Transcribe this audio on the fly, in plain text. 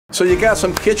So you got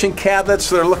some kitchen cabinets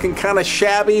that are looking kind of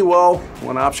shabby. Well,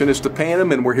 one option is to paint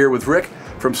them, and we're here with Rick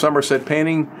from Somerset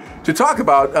Painting to talk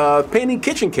about painting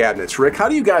kitchen cabinets. Rick, how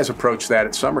do you guys approach that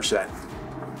at Somerset?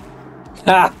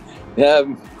 After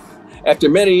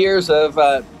many years of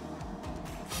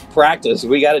practice,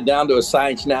 we got it down to a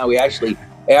science now. We actually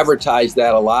advertise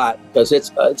that a lot because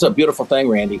it's a beautiful thing,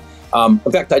 Randy. In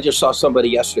fact, I just saw somebody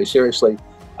yesterday, seriously,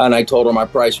 and I told her my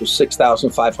price was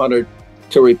 $6,500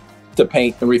 to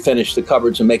paint and refinish the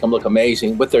cupboards and make them look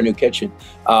amazing with their new kitchen.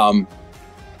 And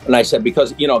I said,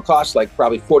 because, you know, it costs like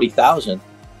probably $40,000.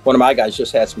 One of my guys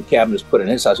just had some cabinets put in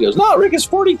his house. He goes, no, Rick, it's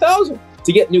 $40,000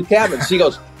 to get new cabinets. He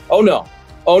goes, oh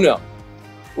no,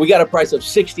 we got a price of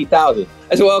 $60,000.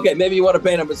 I said, well, okay, maybe you want to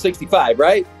paint them at 65,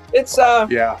 right? It's,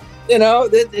 yeah, you know,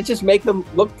 it just make them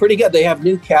look pretty good. They have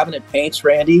new cabinet paints,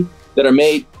 Randy, that are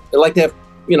made, they like to have,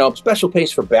 you know, special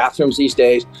paints for bathrooms these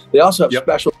days. They also have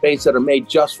special paints that are made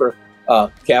just for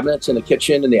cabinets in the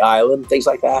kitchen and the island, things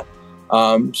like that.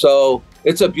 So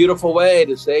it's a beautiful way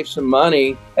to save some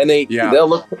money. And they'll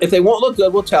look, if they won't look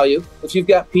good, we'll tell you if you've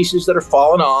got pieces that are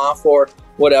falling off or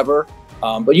whatever.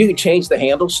 But you can change the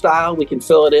handle style. We can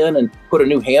fill it in and put a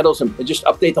new handles and just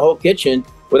update the whole kitchen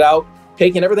without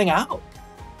taking everything out.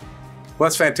 Well,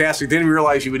 that's fantastic. Didn't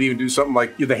realize you would even do something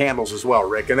like the handles as well,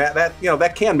 Rick. And that you know,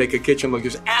 that can make a kitchen look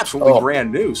just absolutely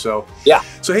brand new. So yeah.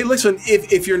 So hey, listen,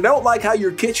 if you don't like how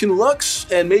your kitchen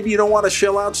looks and maybe you don't want to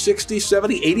shell out 60,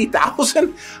 70,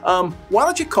 80,000, why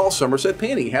don't you call Somerset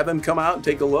Painting? Have them come out and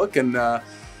take a look, and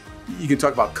you can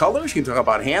talk about colors, you can talk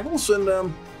about handles, and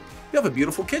you have a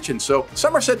beautiful kitchen. So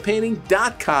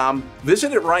somersetpainting.com.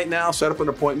 Visit it right now, set up an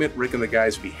appointment. Rick and the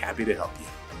guys will be happy to help you.